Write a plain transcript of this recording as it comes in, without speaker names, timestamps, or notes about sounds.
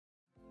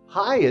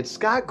Hi, it's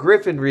Scott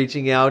Griffin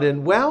reaching out,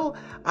 and well,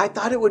 I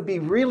thought it would be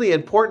really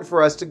important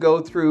for us to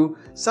go through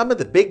some of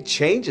the big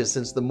changes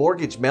since the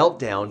mortgage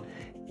meltdown.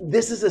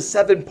 This is a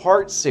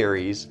 7-part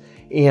series,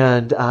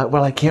 and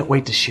well, I can't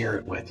wait to share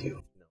it with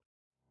you.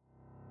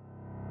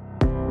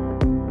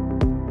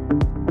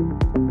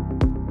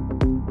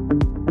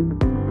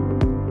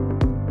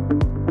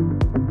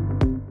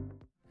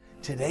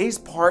 Today's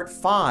part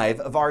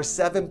 5 of our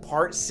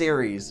 7-part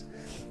series.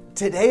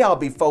 Today I'll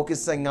be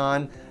focusing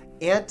on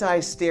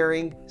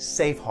anti-staring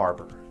safe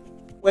harbor.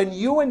 When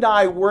you and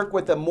I work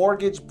with a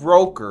mortgage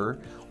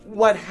broker,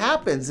 what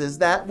happens is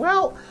that,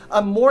 well,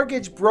 a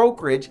mortgage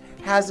brokerage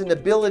has an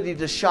ability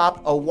to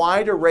shop a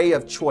wide array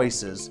of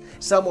choices.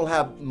 Some will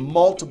have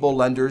multiple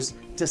lenders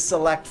to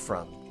select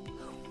from.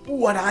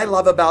 What I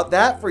love about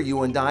that for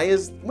you and I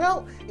is,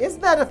 well,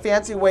 isn't that a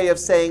fancy way of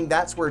saying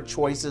that's where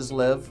choices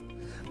live?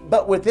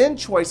 But within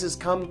choices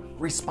come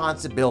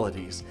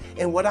responsibilities.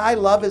 And what I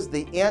love is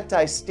the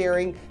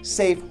anti-staring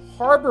safe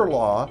harbor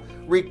law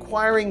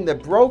requiring the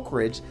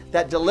brokerage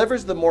that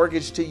delivers the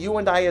mortgage to you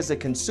and I as a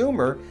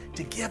consumer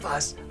to give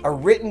us a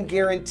written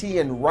guarantee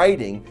in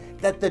writing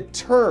that the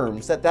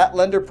terms that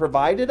lender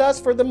provided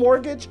us for the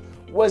mortgage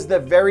was the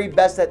very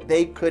best that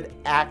they could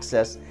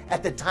access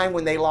at the time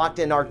when they locked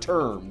in our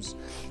terms.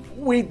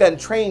 We've been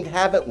trained,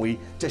 haven't we,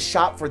 to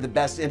shop for the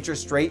best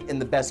interest rate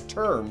and the best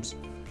terms.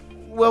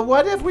 Well,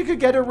 what if we could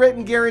get a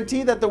written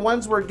guarantee that the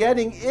ones we're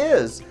getting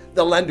is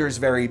the lender's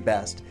very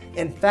best?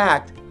 In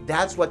fact,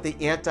 that's what the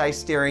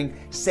anti-staring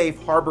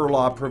safe harbor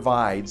law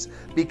provides.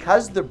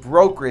 Because the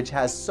brokerage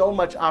has so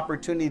much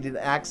opportunity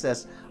to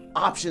access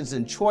options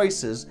and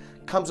choices,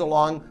 comes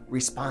along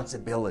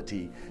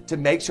responsibility to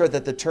make sure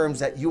that the terms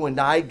that you and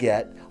I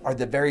get are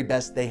the very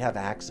best they have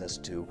access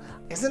to.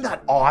 Isn't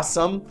that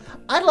awesome?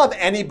 I love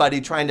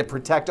anybody trying to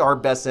protect our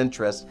best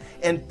interests.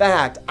 In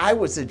fact, I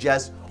would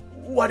suggest,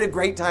 what a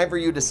great time for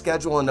you to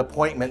schedule an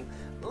appointment.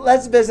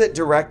 Let's visit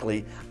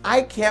directly.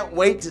 I can't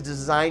wait to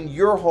design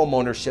your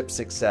homeownership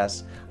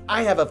success.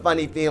 I have a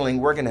funny feeling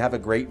we're going to have a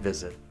great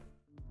visit.